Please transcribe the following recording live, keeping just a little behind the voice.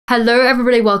Hello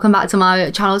everybody, welcome back to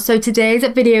my channel. So today's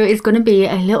video is going to be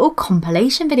a little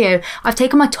compilation video. I've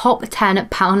taken my top 10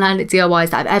 Poundland DIYs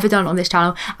that I've ever done on this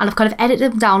channel and I've kind of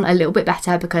edited them down a little bit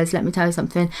better because let me tell you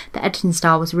something, the editing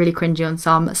style was really cringy on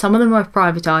some of them were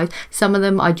privatized, some of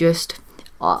them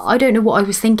I don't know what I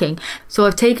was thinking. So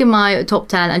I've taken my top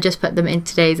 10 and just put them in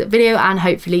today's video and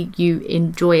hopefully you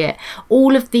enjoy it.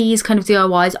 All of these kind of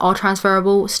DIYs are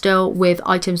transferable still with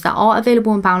items that are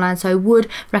available in Poundland, so I would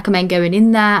recommend going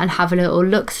in there and having a little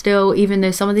look still, even though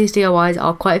some of these DIYs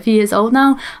are quite a few years old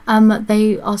now,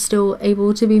 they are still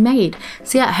able to be made.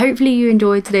 So yeah, hopefully you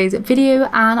enjoyed today's video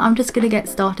and I'm just going to get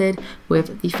started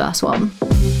with the first one.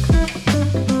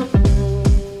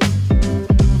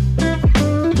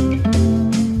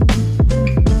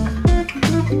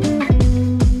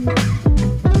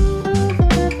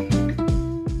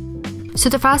 So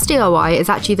the first DIY is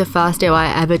actually the first DIY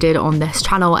I ever did on this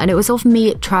channel, and it was of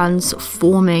me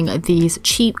transforming these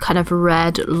cheap kind of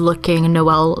red looking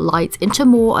Noel lights into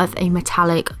more of a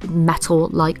metallic metal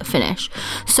like finish.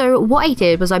 So what I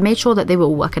did was I made sure that they were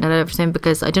all working and everything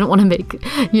because I didn't want to make,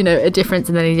 you know, a difference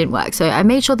and then they didn't work. So I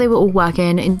made sure they were all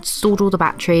working, installed all the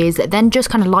batteries, then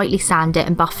just kind of lightly sanded it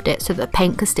and buffed it so that the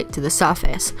paint could stick to the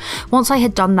surface. Once I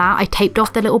had done that, I taped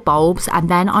off the little bulbs and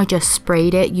then I just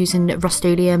sprayed it using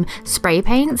Rust-Oleum spray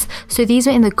paints. So these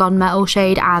are in the gunmetal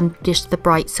shade and just the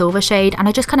bright silver shade, and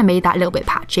I just kind of made that a little bit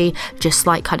patchy, just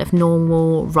like kind of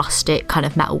normal rustic kind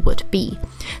of metal would be.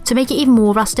 To make it even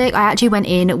more rustic, I actually went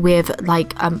in with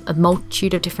like a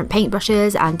multitude of different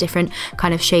paintbrushes and different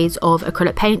kind of shades of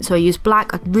acrylic paint. So I used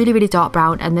black, a really dark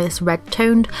brown, and this red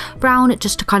toned brown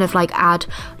just to kind of like add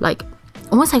like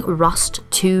almost like rust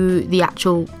to the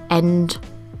actual end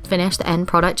finish, the end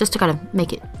product, just to kind of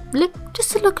make it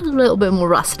look a little bit more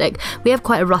rustic. We have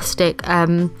quite a rustic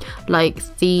like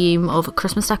theme of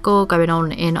Christmas decor going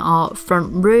on in our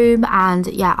front room, and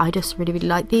yeah, I just really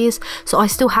like these. So I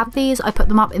still have these, I put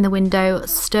them up in the window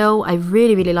still. I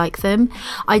really like them.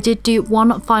 I did do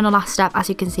one final last step, as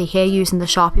you can see here, using the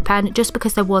Sharpie pen, just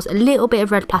because there was a little bit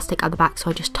of red plastic at the back, so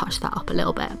I just touched that up a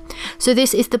little bit. So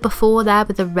this is the before there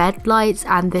with the red lights,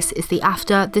 and this is the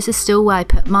after. This is still where I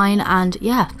put mine, and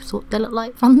yeah, that's what they look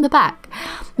like from the back.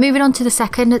 Moving on to the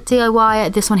second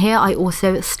DIY, this one here I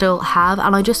also still have,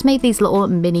 and I just made these little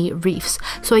mini wreaths.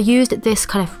 So I used this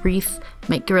kind of wreath,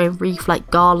 make your own wreath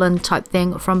like garland type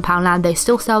thing from Poundland. They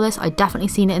still sell this. I definitely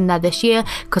seen it in there this year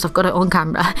because I've got it on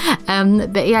camera.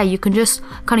 But yeah, you can just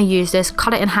kind of use this,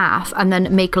 cut it in half and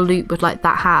then make a loop with like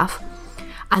that half,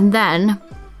 and then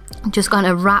just kind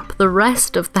of wrap the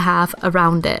rest of the half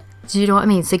around it. Do you know what I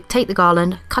mean? So take the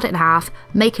garland, cut it in half,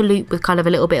 make a loop with kind of a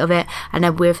little bit of it, and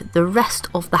then with the rest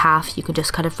of the half you can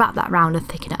just kind of wrap that round and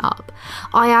thicken it up.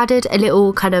 I added a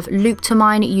little kind of loop to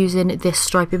mine using this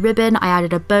stripy ribbon. I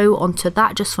added a bow onto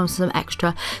that just from some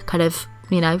extra kind of,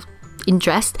 you know,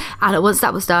 interest, and once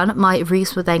that was done my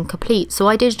wreaths were then complete. So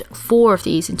I did 4 of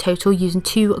these in total, using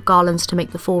 2 garlands to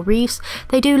make the 4 wreaths.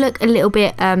 They do look a little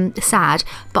bit sad,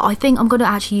 but I think I'm going to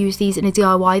actually use these in a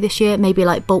DIY this year, maybe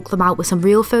like bulk them out with some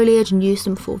real foliage and use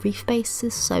them for wreath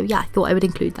bases. So yeah, I thought I would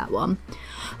include that one.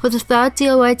 For the third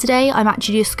DIY today, I'm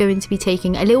actually just going to be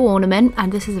taking a little ornament,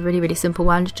 and this is a really simple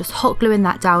one, just hot gluing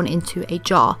that down into a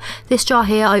jar. This jar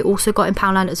here I also got in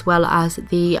Poundland as well as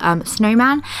the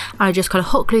Snowman, and I just kind of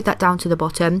hot glued that down to the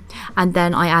bottom, and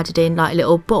then I added in like a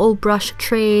little bottle brush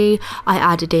tree, I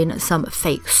added in some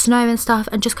fake snow and stuff,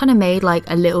 and just kind of made like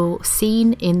a little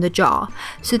scene in the jar.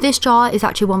 So this jar is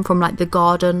actually one from like the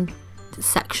garden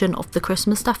section of the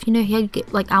Christmas stuff, you know, here you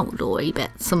get like outdoory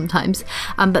bits sometimes,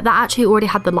 but that actually already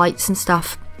had the lights and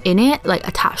stuff in it, like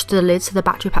attached to the lid, so the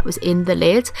battery pack was in the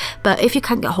lid. But if you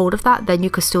can't get hold of that, then you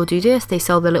could still do this. They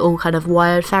sell the little kind of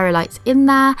wired fairy lights in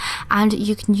there, and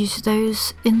you can use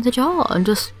those in the jar and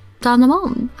just turn them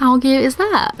on. How cute is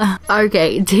that?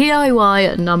 Okay,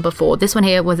 DIY number 4. This one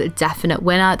here was a definite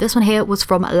winner. This one here was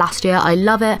from last year. I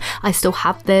love it. I still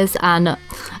have this, and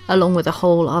along with a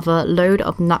whole other load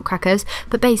of nutcrackers.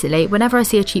 But basically, whenever I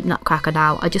see a cheap nutcracker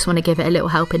now, I just want to give it a little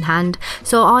helping hand.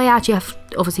 So I actually have,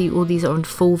 obviously all these are on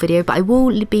full video, but I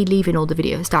will be leaving all the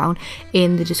videos down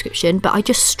in the description. But I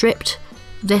just stripped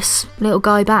this little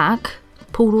guy back,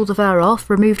 pulled all the fur off,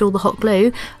 removed all the hot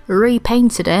glue,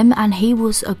 repainted him, and he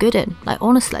was a good one. Like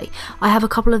honestly, I have a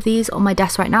couple of these on my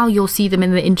desk right now. You'll see them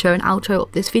in the intro and outro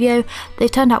of this video.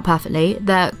 They've turned out perfectly.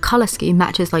 Their colour scheme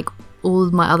matches like all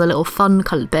my other little fun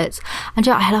coloured bits, and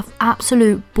yeah, I had an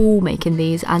absolute ball making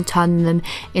these and turning them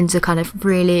into kind of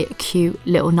really cute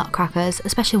little nutcrackers,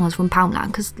 especially ones from Poundland,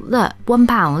 because look,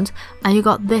 £1 and you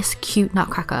got this cute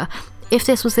nutcracker. If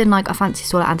this was in like a fancy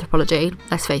store at Anthropology,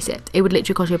 let's face it, it would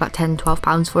literally cost you about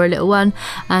 £10–12 for a little one,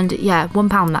 and yeah,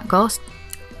 £1 that cost.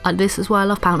 this is why I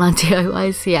love Poundland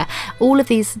DIYs. So yeah, all of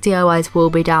these DIYs will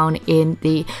be down in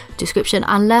the description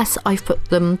unless I've put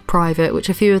them private, which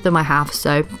a few of them I have,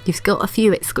 so you've got a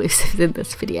few exclusives in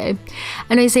this video.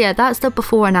 Anyway, so yeah, that's the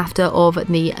before and after of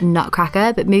the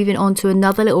Nutcracker. But moving on to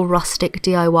another little rustic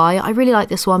DIY, I really like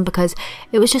this one because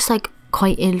it was just like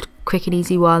quite a quick and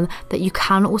easy one that you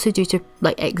can also do to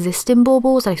like existing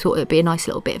baubles. I thought it'd be a nice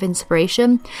little bit of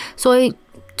inspiration, so I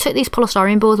took these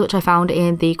polystyrene boards which I found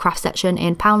in the craft section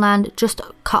in Poundland, just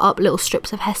cut up little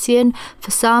strips of hessian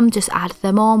for some, just added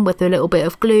them on with a little bit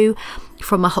of glue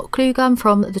from a hot glue gun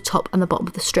from the top and the bottom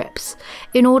of the strips.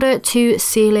 In order to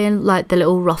seal in like the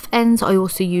little rough ends, I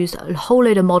also used a whole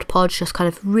load of Mod Podge, just kind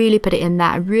of really put it in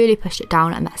there and really pushed it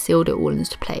down, and that sealed it all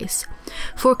into place.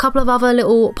 For a couple of other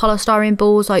little polystyrene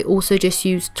balls, I also just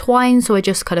used twine, so I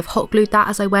just kind of hot glued that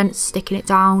as I went, sticking it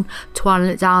down, twining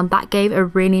it down. That gave a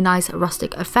really nice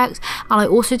rustic effect. And I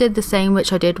also did the same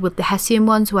which I did with the hessian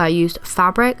ones, where I used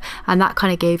fabric, and that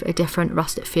kind of gave a different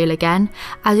rustic feel again.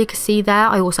 As you can see there,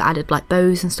 I also added like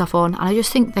bows and stuff on, and I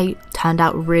just think they turned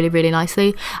out really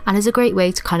nicely, and is a great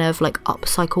way to kind of like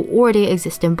upcycle already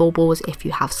existing baubles if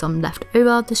you have some left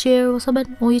over this year or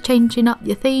something, or you're changing up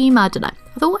your theme. I don't know,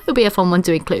 I thought it would be a fun one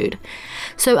to include.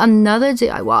 So another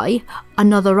DIY,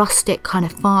 another rustic kind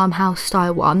of farmhouse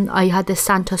style one. I had this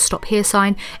Santa stop here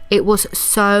sign. It was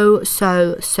so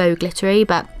glittery,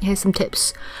 but here's some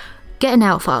tips. Get a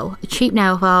nail file, a cheap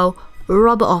nail file,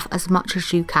 rub it off as much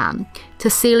as you can. To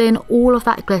seal in all of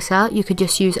that glitter, you could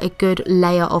just use a good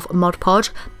layer of Mod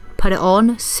Podge, put it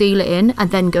on, seal it in,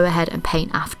 and then go ahead and paint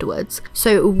afterwards.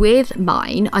 So with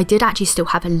mine, I did actually still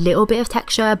have a little bit of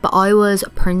texture, but I was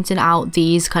printing out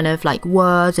these kind of like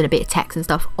words and a bit of text and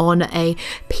stuff on a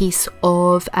piece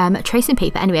of tracing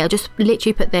paper. Anyway, I just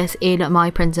literally put this in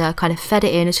my printer, kind of fed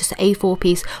it in. It's just an A4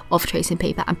 piece of tracing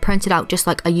paper and printed out just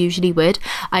like I usually would.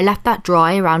 I left that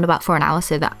dry around about for an hour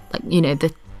so that, like, you know,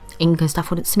 the ink and stuff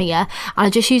wouldn't smear, and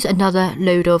I just used another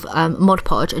load of Mod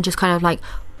Podge and just kind of like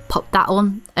pop that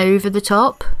on over the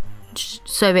top,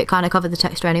 so it kind of covered the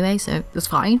texture anyway, so it was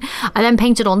fine. I then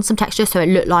painted on some texture so it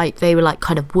looked like they were like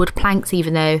kind of wood planks,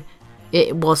 even though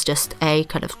it was just a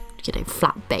kind of, you know,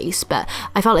 flat base. But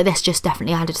I felt like this just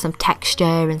definitely added some texture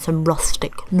and some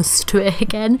rusticness to it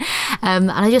again.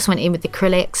 And I just went in with the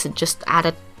acrylics and just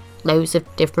added loads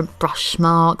of different brush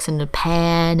marks and a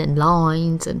pen and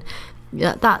lines, and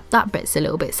yeah, that bit's a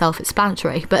little bit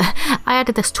self-explanatory. But I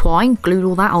added this twine, glued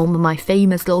all that on with my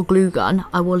famous little glue gun.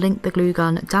 I will link the glue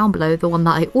gun down below, the one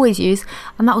that I always use,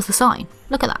 and that was the sign.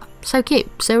 Look at that, so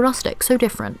cute, so rustic, so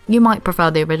different. You might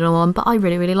prefer the original one, but I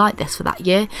really like this for that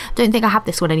year. Don't think I have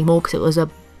this one anymore because it was a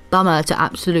bummer to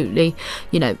absolutely,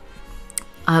 you know,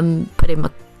 put in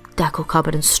my decor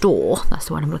cupboard and store. That's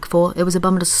the one I'm looking for. It was a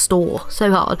bummer to store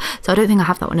so hard, so I don't think I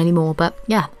have that one anymore. But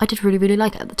yeah, I did really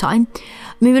like it at the time.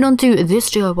 Moving on to this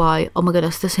DIY, oh my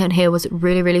goodness, this one here was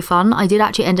really fun. I did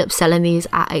actually end up selling these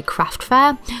at a craft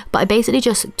fair, but I basically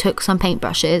just took some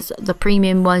paintbrushes, the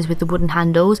premium ones with the wooden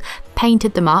handles,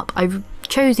 painted them up. I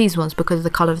chose these ones because of the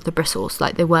colour of the bristles,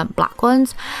 like they weren't black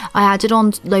ones. I added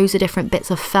on loads of different bits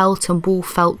of felt and wool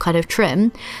felt kind of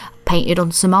trim, painted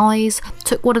on some eyes,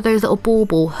 took one of those little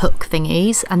bauble hook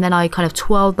thingies, and then I kind of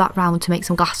twirled that round to make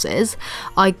some glasses.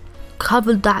 I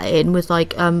covered that in with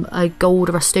like a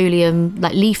gold Rust-Oleum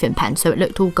like leafing pen, so it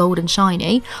looked all gold and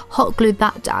shiny. Hot glued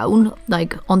that down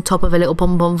like on top of a little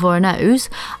pom-pom for a nose,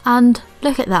 and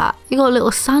look at that, you got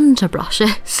little Santa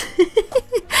brushes.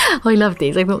 I love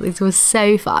these. I thought these were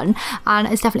so fun, and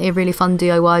it's definitely a really fun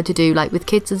DIY to do like with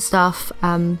kids and stuff.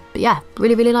 But yeah,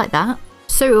 really like that.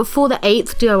 So for the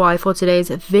 8th DIY for today's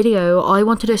video, I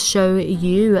wanted to show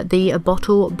you the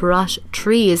bottle brush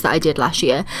trees that I did last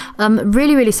year.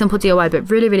 Really simple DIY, but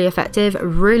really effective.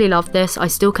 Really love this. I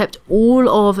still kept all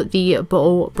of the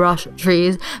bottle brush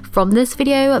trees from this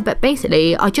video, but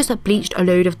basically I just bleached a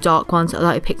load of dark ones that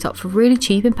I picked up for really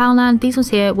cheap in Poundland. These ones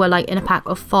here were like in a pack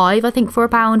of 5, I think, for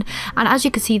 £1, and as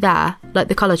you can see there, like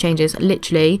the colour changes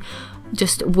literally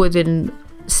just within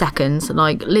seconds,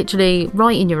 like literally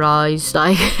right in your eyes,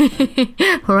 like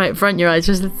right in front of your eyes,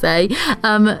 just to say.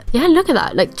 Yeah, look at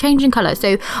that, like changing colour.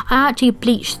 So I actually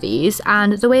bleached these,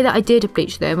 and the way that I did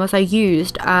bleach them was I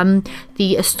used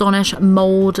the Astonish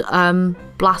mold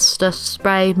blaster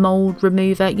spray mold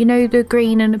remover, you know, the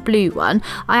green and blue one.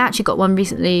 I actually got one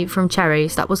recently from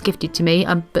Cherries that was gifted to me,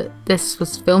 but this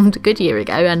was filmed a good year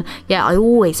ago, and yeah, I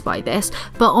always buy this.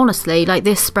 But honestly, like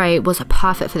this spray was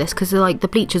perfect for this because like the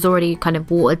bleach is already kind of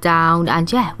watered down,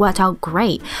 and yeah, worked out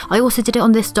great. I also did it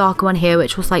on this darker one here,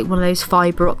 which was like one of those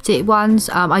fibre optic ones.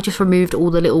 I just removed all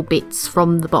the little bits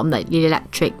from the bottom, like the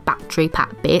electric battery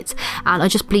pack bits, and I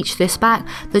just bleached this back.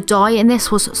 The dye in this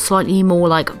was slightly more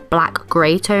like black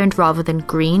grey toned rather than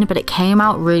green, but it came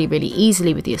out really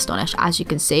easily with the Astonish, as you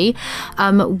can see.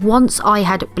 Once I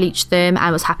had bleached them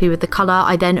and was happy with the colour,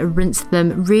 I then rinsed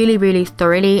them really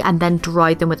thoroughly and then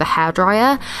dried them with a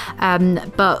hairdryer.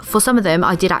 But for some of them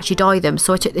I did actually dye them,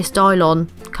 so I took this Dylon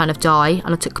kind of dye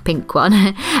and I took a pink one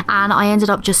and I ended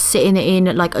up just sitting it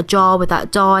in like a jar with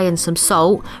that dye and some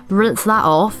salt, rinsed that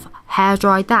off, hair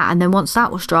dried that, and then once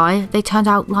that was dry they turned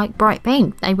out like bright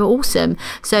pink. They were awesome.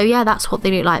 So yeah, that's what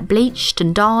they look like, bleached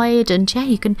and dyed, and yeah,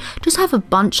 you can just have a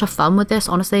bunch of fun with this.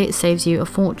 Honestly, it saves you a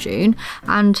fortune,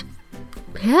 and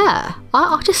yeah,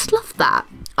 I just love that.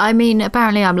 I mean,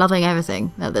 apparently I'm loving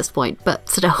everything at this point, but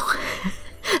still.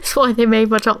 That's why they made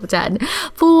my top 10.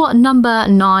 For number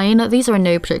 9, these are in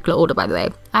no particular order, by the way.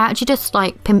 I actually just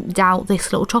like pimped out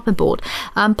this little chopping board.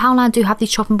 Poundland do have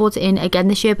these chopping boards in again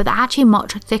this year, but they're actually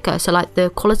much thicker, so like the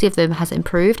quality of them has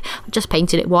improved. I just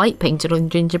painted it white, painted on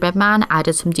Gingerbread Man,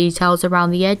 added some details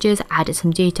around the edges, added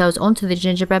some details onto the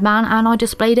Gingerbread Man, and I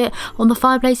displayed it on the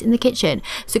fireplace in the kitchen.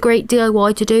 It's a great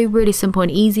DIY to do, really simple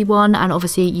and easy one, and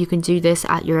obviously you can do this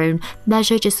at your own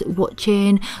leisure, just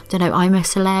watching, don't know, I'm a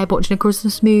Celeb, watching a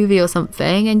Christmas movie or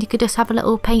something, and you could just have a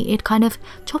little painted kind of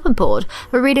chopping board.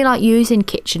 I really like using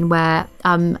kitchenware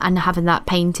and having that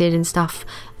painted and stuff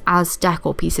as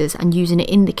decor pieces and using it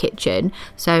in the kitchen,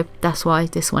 so that's why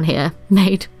this one here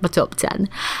made my top 10.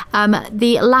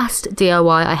 The last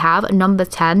DIY I have, number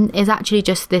 10, is actually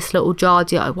just this little jar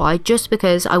DIY, just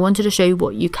because I wanted to show you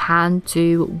what you can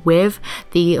do with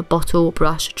the bottle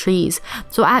brush trees.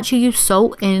 So I actually use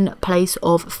salt in place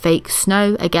of fake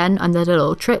snow. Again, another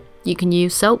little trip, you can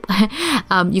use salt.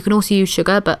 You can also use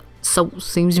sugar, but salt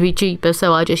seems to be cheaper,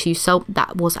 so I just used salt.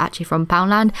 That was actually from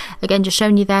Poundland. Again, just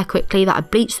showing you there quickly that I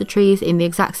bleached the trees in the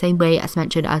exact same way as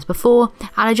mentioned as before,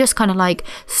 and I just kind of like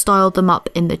styled them up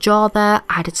in the jar there,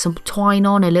 added some twine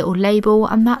on, a little label,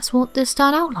 and that's what this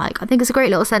turned out like. I think it's a great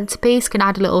little centerpiece. Can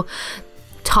add a little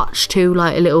touch to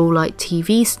like a little like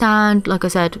TV stand, like I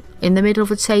said, in the middle of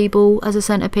a table as a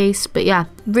centerpiece. But yeah,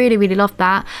 really love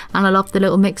that, and I love the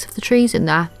little mix of the trees in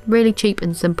there. Really cheap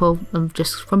and simple, and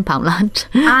just from Poundland.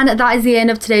 And that is the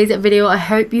end of today's video. I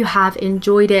hope you have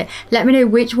enjoyed it. Let me know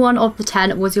which one of the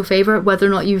 10 was your favorite, whether or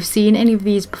not you've seen any of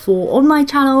these before on my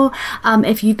channel.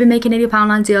 If you've been making any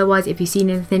Poundland DIYs, if you've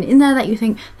seen anything in there that you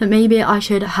think that maybe I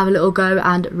should have a little go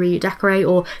and redecorate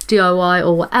or DIY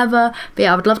or whatever. But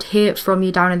yeah, I would love to hear from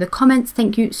you down in the comments.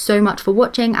 Thank you so much for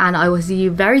watching, and I will see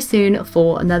you very soon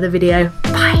for another video.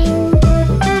 Bye.